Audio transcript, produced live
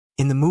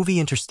In the movie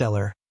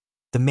Interstellar,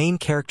 the main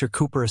character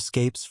Cooper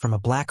escapes from a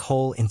black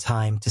hole in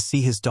time to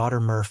see his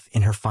daughter Murph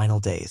in her final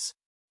days.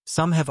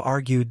 Some have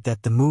argued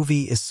that the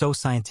movie is so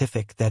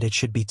scientific that it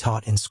should be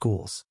taught in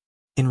schools.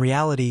 In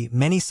reality,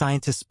 many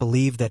scientists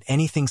believe that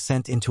anything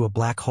sent into a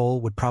black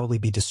hole would probably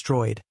be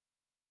destroyed,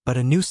 but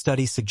a new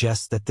study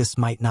suggests that this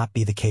might not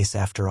be the case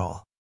after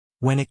all.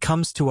 When it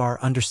comes to our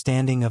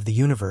understanding of the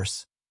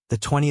universe, the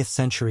 20th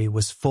century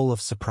was full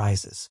of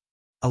surprises.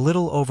 A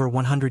little over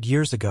 100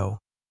 years ago,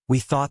 we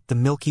thought the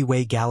Milky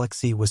Way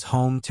galaxy was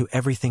home to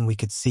everything we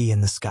could see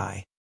in the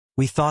sky.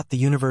 We thought the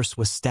universe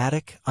was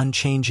static,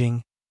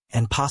 unchanging,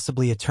 and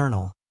possibly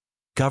eternal,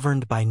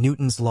 governed by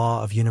Newton's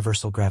law of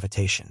universal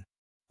gravitation.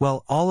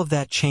 Well, all of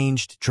that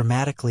changed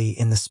dramatically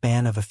in the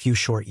span of a few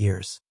short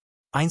years.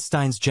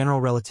 Einstein's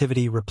general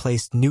relativity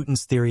replaced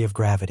Newton's theory of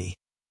gravity,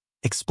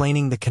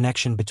 explaining the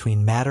connection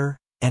between matter,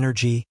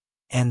 energy,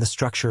 and the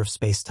structure of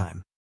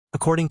spacetime.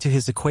 According to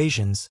his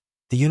equations,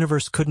 the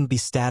universe couldn't be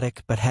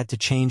static but had to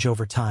change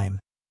over time,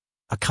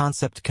 a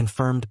concept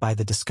confirmed by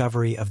the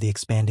discovery of the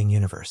expanding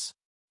universe.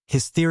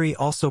 His theory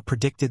also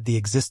predicted the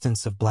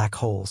existence of black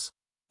holes,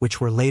 which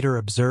were later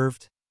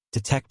observed,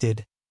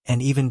 detected,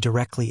 and even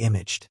directly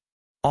imaged.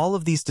 All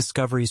of these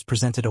discoveries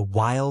presented a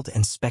wild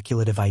and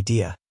speculative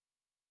idea.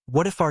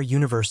 What if our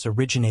universe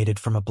originated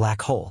from a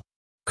black hole?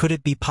 Could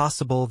it be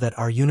possible that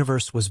our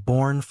universe was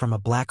born from a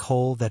black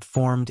hole that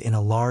formed in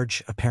a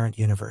large, apparent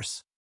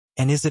universe?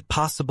 And is it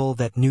possible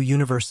that new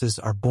universes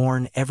are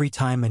born every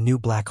time a new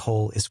black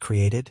hole is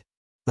created?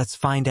 Let's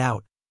find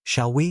out,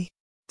 shall we?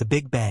 The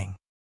Big Bang.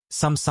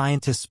 Some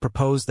scientists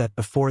propose that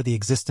before the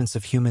existence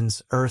of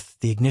humans, Earth,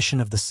 the ignition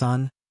of the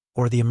sun,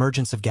 or the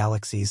emergence of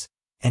galaxies,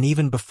 and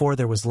even before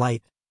there was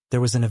light,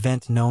 there was an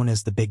event known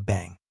as the Big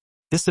Bang.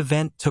 This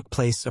event took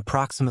place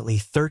approximately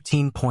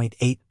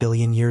 13.8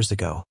 billion years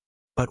ago.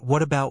 But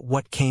what about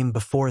what came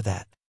before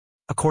that?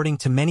 According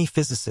to many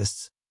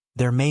physicists,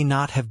 there may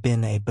not have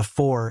been a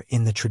before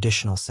in the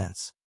traditional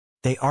sense.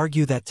 They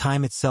argue that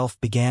time itself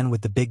began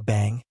with the Big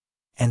Bang,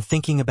 and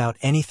thinking about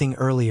anything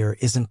earlier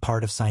isn't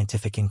part of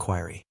scientific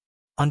inquiry.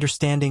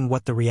 Understanding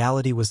what the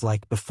reality was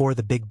like before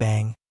the Big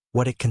Bang,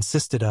 what it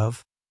consisted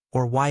of,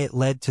 or why it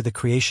led to the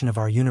creation of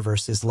our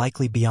universe is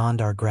likely beyond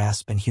our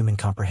grasp and human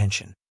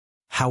comprehension.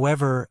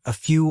 However, a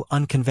few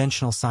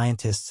unconventional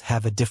scientists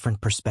have a different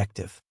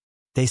perspective.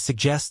 They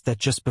suggest that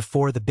just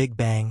before the Big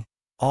Bang,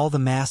 all the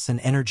mass and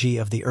energy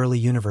of the early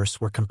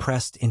universe were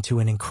compressed into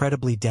an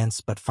incredibly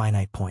dense but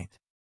finite point.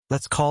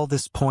 Let's call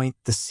this point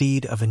the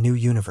seed of a new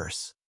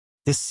universe.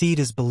 This seed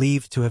is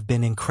believed to have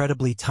been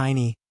incredibly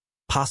tiny,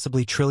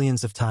 possibly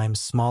trillions of times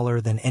smaller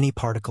than any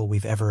particle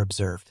we've ever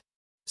observed.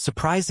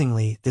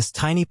 Surprisingly, this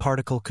tiny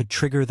particle could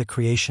trigger the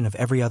creation of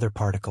every other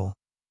particle,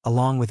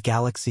 along with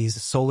galaxies,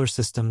 solar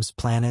systems,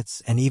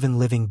 planets, and even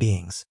living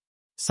beings.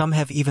 Some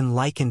have even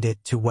likened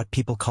it to what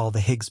people call the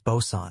Higgs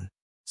boson.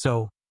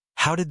 So,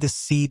 how did this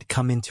seed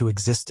come into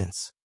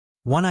existence?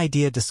 One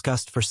idea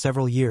discussed for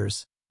several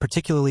years,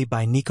 particularly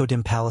by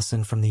Nicodim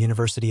Pallison from the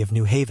University of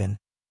New Haven,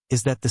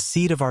 is that the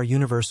seed of our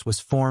universe was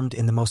formed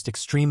in the most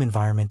extreme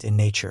environment in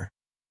nature,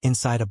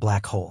 inside a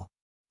black hole.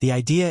 The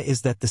idea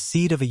is that the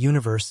seed of a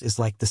universe is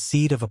like the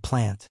seed of a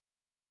plant,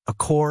 a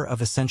core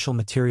of essential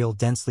material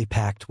densely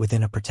packed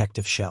within a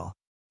protective shell.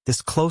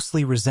 This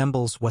closely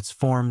resembles what's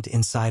formed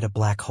inside a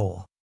black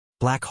hole.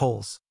 Black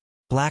holes.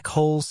 Black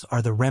holes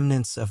are the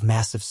remnants of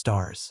massive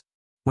stars.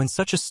 When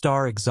such a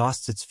star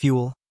exhausts its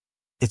fuel,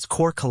 its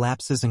core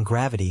collapses and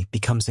gravity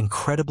becomes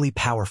incredibly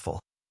powerful,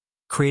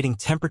 creating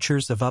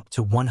temperatures of up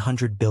to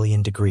 100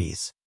 billion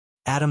degrees.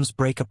 Atoms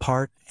break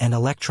apart and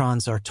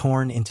electrons are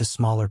torn into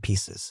smaller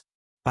pieces.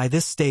 By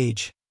this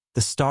stage, the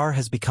star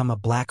has become a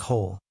black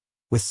hole,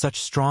 with such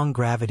strong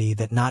gravity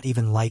that not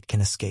even light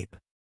can escape.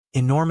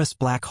 Enormous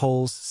black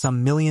holes,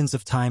 some millions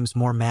of times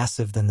more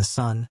massive than the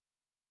Sun,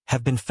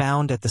 have been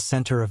found at the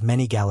center of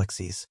many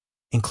galaxies,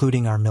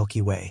 including our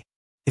Milky Way.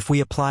 If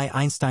we apply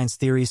Einstein's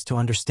theories to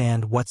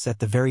understand what's at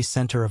the very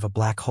center of a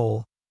black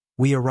hole,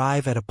 we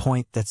arrive at a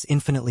point that's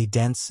infinitely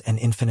dense and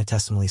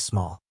infinitesimally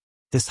small.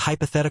 This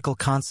hypothetical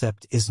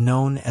concept is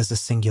known as a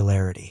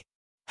singularity.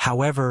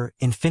 However,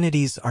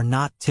 infinities are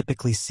not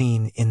typically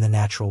seen in the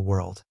natural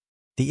world.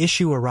 The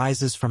issue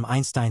arises from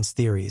Einstein's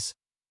theories,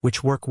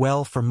 which work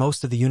well for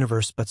most of the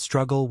universe but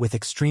struggle with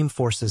extreme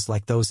forces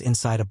like those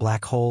inside a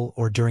black hole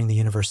or during the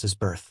universe's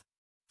birth.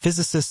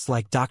 Physicists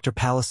like Dr.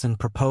 Pallison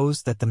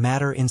propose that the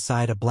matter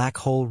inside a black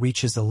hole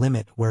reaches a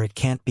limit where it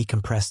can't be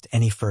compressed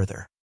any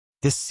further.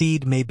 This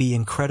seed may be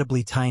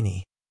incredibly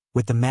tiny,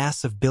 with the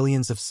mass of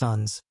billions of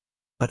suns,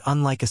 but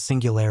unlike a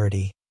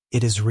singularity,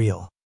 it is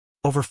real.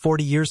 Over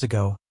 40 years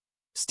ago,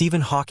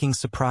 Stephen Hawking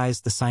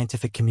surprised the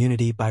scientific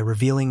community by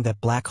revealing that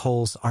black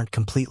holes aren't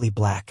completely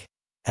black,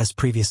 as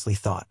previously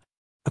thought.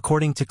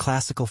 According to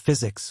classical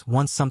physics,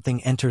 once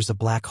something enters a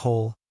black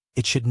hole,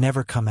 it should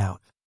never come out.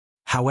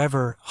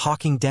 However,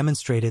 Hawking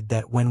demonstrated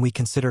that when we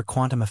consider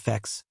quantum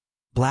effects,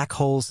 black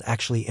holes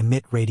actually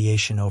emit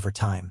radiation over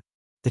time.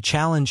 The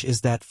challenge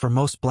is that for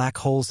most black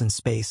holes in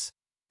space,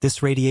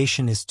 this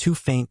radiation is too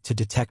faint to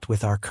detect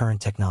with our current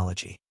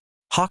technology.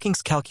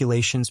 Hawking's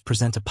calculations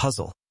present a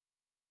puzzle.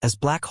 As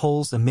black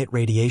holes emit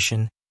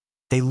radiation,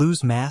 they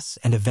lose mass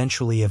and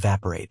eventually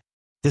evaporate.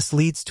 This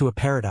leads to a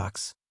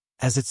paradox,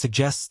 as it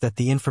suggests that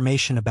the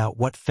information about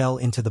what fell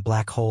into the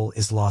black hole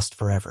is lost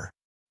forever.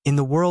 In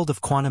the world of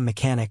quantum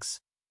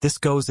mechanics, this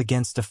goes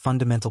against a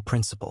fundamental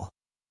principle: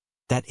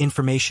 that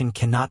information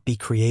cannot be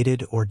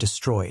created or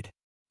destroyed.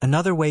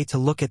 Another way to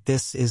look at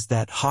this is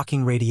that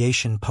Hawking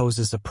radiation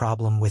poses a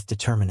problem with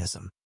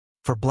determinism.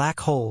 For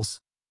black holes,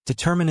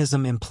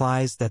 determinism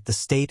implies that the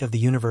state of the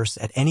universe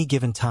at any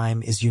given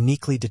time is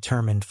uniquely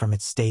determined from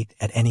its state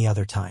at any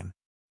other time.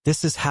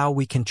 This is how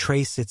we can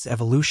trace its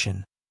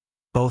evolution,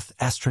 both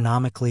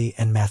astronomically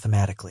and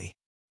mathematically.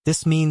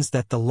 This means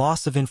that the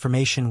loss of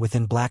information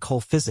within black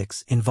hole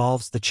physics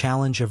involves the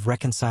challenge of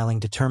reconciling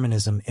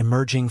determinism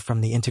emerging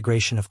from the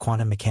integration of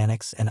quantum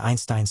mechanics and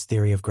Einstein's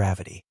theory of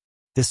gravity.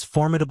 This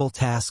formidable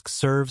task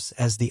serves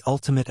as the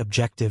ultimate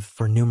objective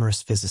for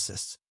numerous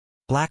physicists.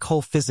 Black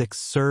hole physics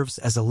serves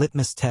as a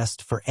litmus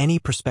test for any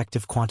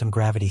prospective quantum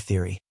gravity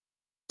theory,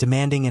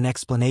 demanding an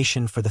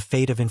explanation for the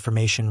fate of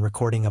information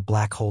recording a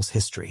black hole's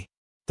history.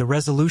 The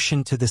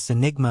resolution to this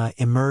enigma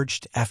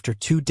emerged after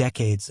 2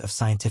 decades of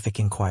scientific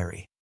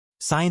inquiry.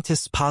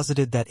 Scientists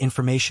posited that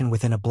information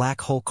within a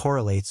black hole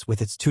correlates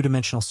with its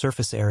 2-dimensional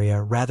surface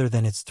area rather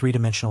than its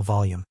 3-dimensional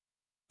volume,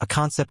 a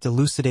concept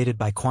elucidated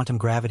by quantum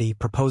gravity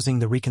proposing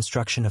the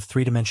reconstruction of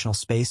 3-dimensional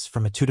space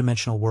from a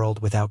 2-dimensional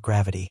world without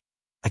gravity,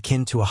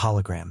 akin to a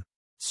hologram.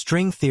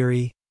 String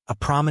theory, a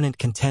prominent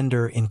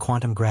contender in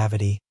quantum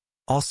gravity,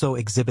 also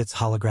exhibits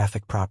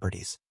holographic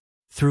properties.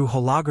 Through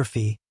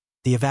holography,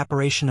 the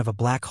evaporation of a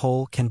black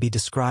hole can be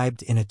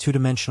described in a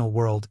 2-dimensional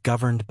world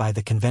governed by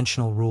the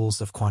conventional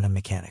rules of quantum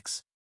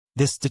mechanics.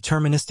 This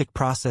deterministic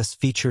process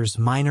features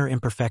minor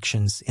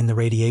imperfections in the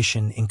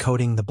radiation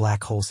encoding the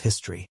black hole's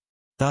history.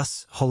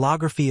 Thus,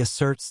 holography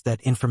asserts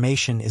that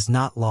information is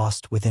not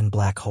lost within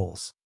black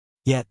holes.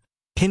 Yet,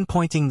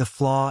 pinpointing the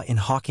flaw in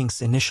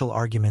Hawking's initial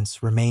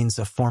arguments remains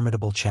a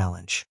formidable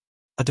challenge.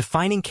 A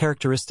defining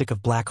characteristic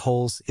of black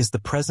holes is the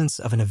presence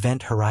of an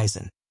event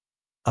horizon,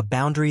 a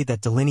boundary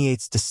that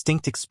delineates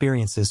distinct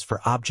experiences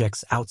for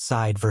objects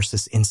outside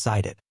versus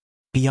inside it.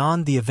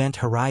 Beyond the event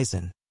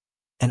horizon,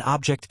 an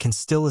object can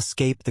still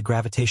escape the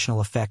gravitational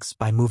effects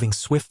by moving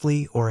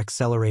swiftly or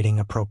accelerating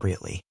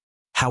appropriately.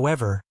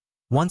 However,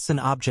 once an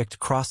object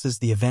crosses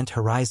the event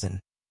horizon,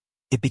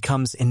 it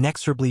becomes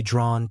inexorably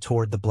drawn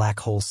toward the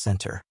black hole's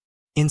center.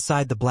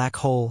 Inside the black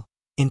hole,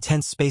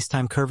 intense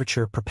spacetime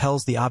curvature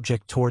propels the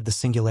object toward the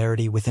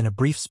singularity within a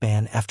brief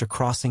span after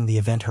crossing the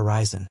event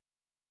horizon,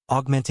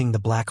 augmenting the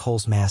black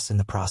hole's mass in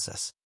the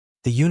process.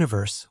 The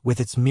universe, with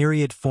its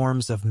myriad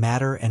forms of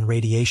matter and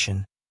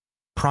radiation,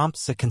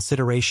 prompts a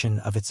consideration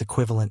of its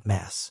equivalent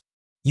mass.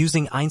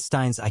 Using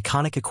Einstein's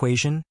iconic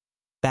equation,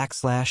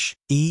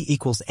 E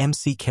equals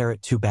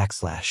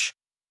mc²,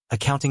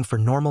 accounting for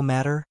normal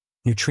matter,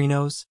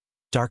 neutrinos,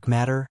 dark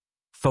matter,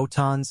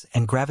 photons,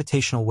 and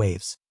gravitational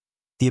waves,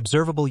 the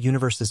observable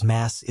universe's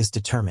mass is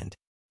determined.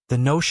 The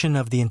notion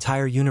of the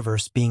entire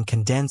universe being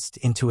condensed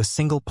into a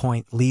single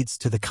point leads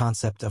to the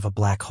concept of a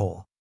black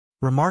hole.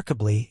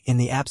 Remarkably, in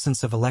the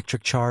absence of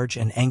electric charge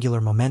and angular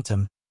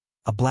momentum,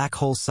 a black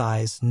hole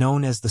size,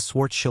 known as the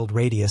Schwarzschild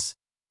radius,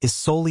 is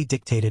solely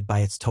dictated by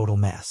its total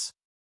mass.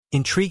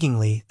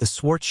 Intriguingly, the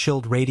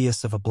Schwarzschild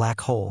radius of a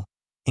black hole,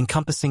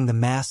 encompassing the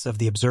mass of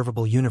the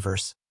observable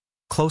universe,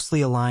 closely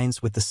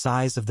aligns with the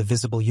size of the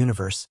visible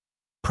universe,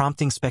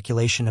 prompting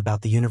speculation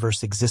about the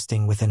universe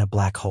existing within a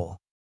black hole.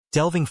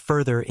 Delving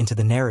further into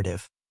the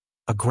narrative,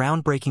 a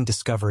groundbreaking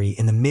discovery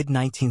in the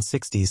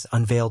mid-1960s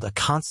unveiled a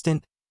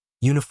constant,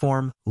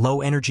 uniform,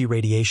 low-energy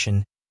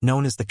radiation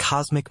known as the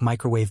cosmic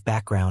microwave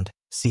background,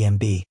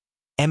 CMB,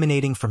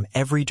 emanating from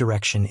every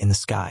direction in the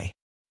sky.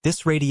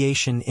 This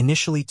radiation,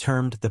 initially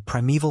termed the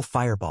primeval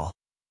fireball,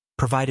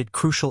 provided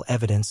crucial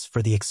evidence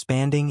for the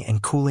expanding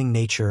and cooling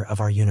nature of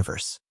our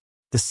universe.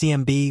 The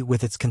CMB,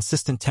 with its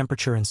consistent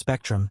temperature and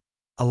spectrum,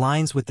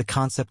 aligns with the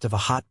concept of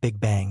a hot Big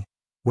Bang,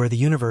 where the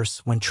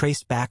universe, when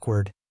traced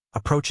backward,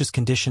 approaches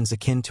conditions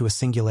akin to a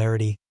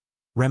singularity,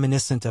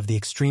 reminiscent of the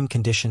extreme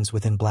conditions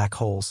within black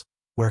holes,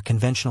 where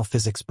conventional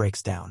physics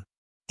breaks down.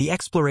 The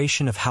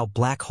exploration of how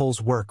black holes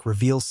work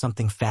reveals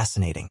something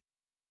fascinating.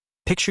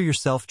 Picture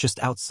yourself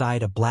just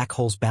outside a black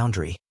hole's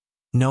boundary,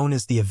 known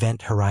as the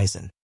event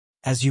horizon.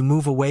 As you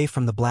move away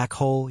from the black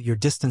hole, your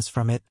distance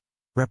from it,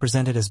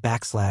 represented as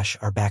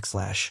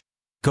 \r/,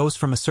 goes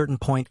from a certain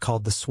point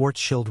called the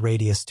Schwarzschild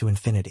radius to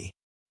infinity.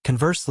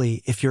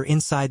 Conversely, if you're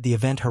inside the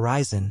event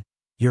horizon,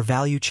 your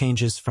value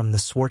changes from the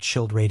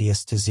Schwarzschild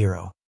radius to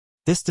 0.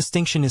 This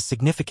distinction is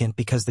significant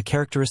because the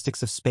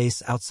characteristics of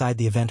space outside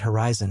the event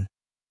horizon,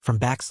 from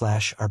 \r/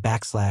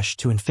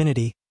 to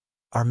infinity,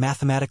 are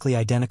mathematically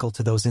identical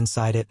to those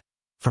inside it,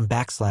 from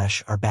 \r/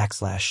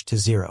 to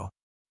 0.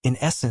 In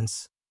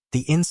essence,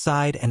 the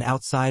inside and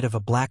outside of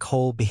a black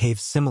hole behave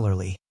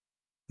similarly,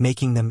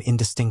 making them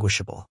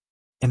indistinguishable.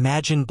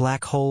 Imagine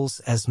black holes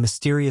as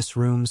mysterious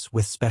rooms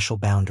with special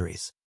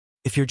boundaries.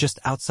 If you're just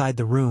outside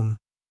the room,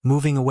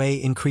 moving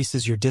away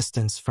increases your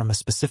distance from a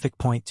specific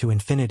point to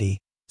infinity,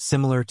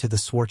 similar to the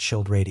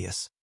Schwarzschild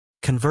radius.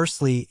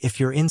 Conversely, if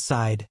you're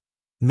inside,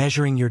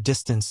 measuring your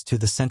distance to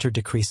the center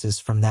decreases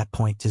from that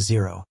point to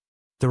zero.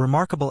 The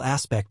remarkable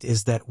aspect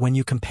is that when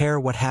you compare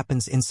what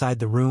happens inside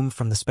the room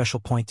from the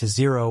special point to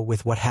zero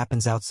with what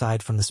happens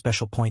outside from the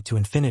special point to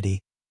infinity,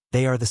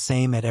 they are the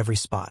same at every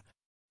spot.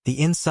 The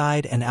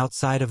inside and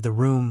outside of the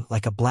room,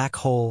 like a black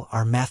hole,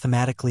 are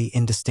mathematically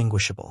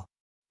indistinguishable.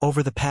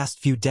 Over the past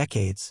few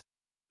decades,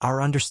 our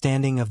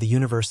understanding of the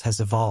universe has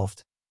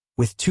evolved,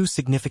 with two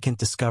significant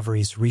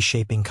discoveries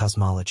reshaping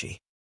cosmology.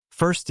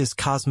 First is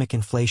cosmic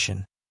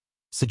inflation,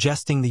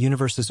 suggesting the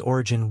universe's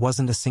origin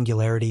wasn't a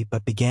singularity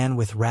but began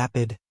with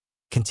rapid,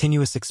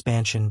 continuous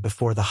expansion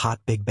before the hot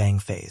Big Bang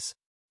phase.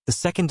 The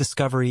second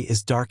discovery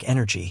is dark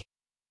energy,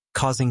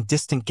 causing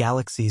distant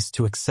galaxies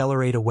to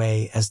accelerate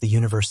away as the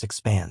universe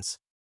expands.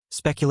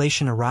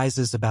 Speculation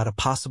arises about a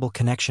possible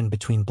connection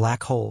between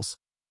black holes,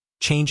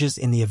 changes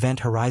in the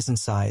event horizon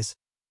size,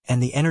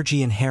 and the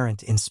energy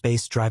inherent in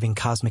space driving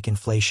cosmic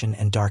inflation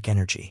and dark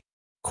energy.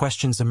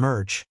 Questions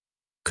emerge.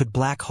 Could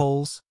black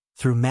holes,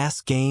 through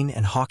mass gain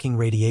and Hawking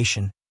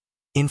radiation,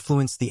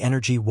 influence the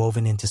energy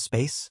woven into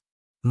space?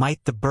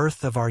 Might the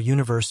birth of our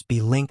universe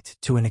be linked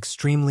to an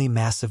extremely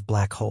massive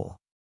black hole?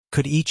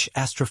 Could each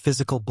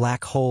astrophysical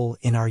black hole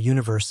in our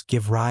universe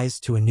give rise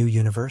to a new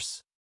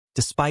universe?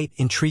 Despite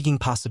intriguing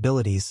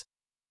possibilities,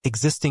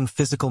 existing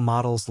physical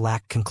models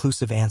lack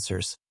conclusive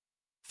answers,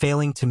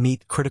 failing to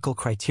meet critical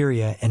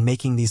criteria and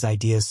making these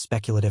ideas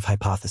speculative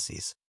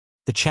hypotheses.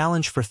 The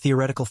challenge for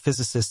theoretical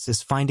physicists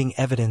is finding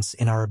evidence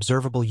in our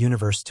observable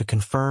universe to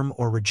confirm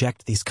or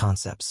reject these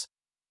concepts,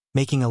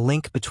 making a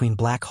link between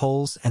black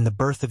holes and the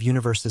birth of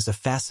universes a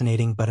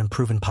fascinating but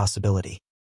unproven possibility.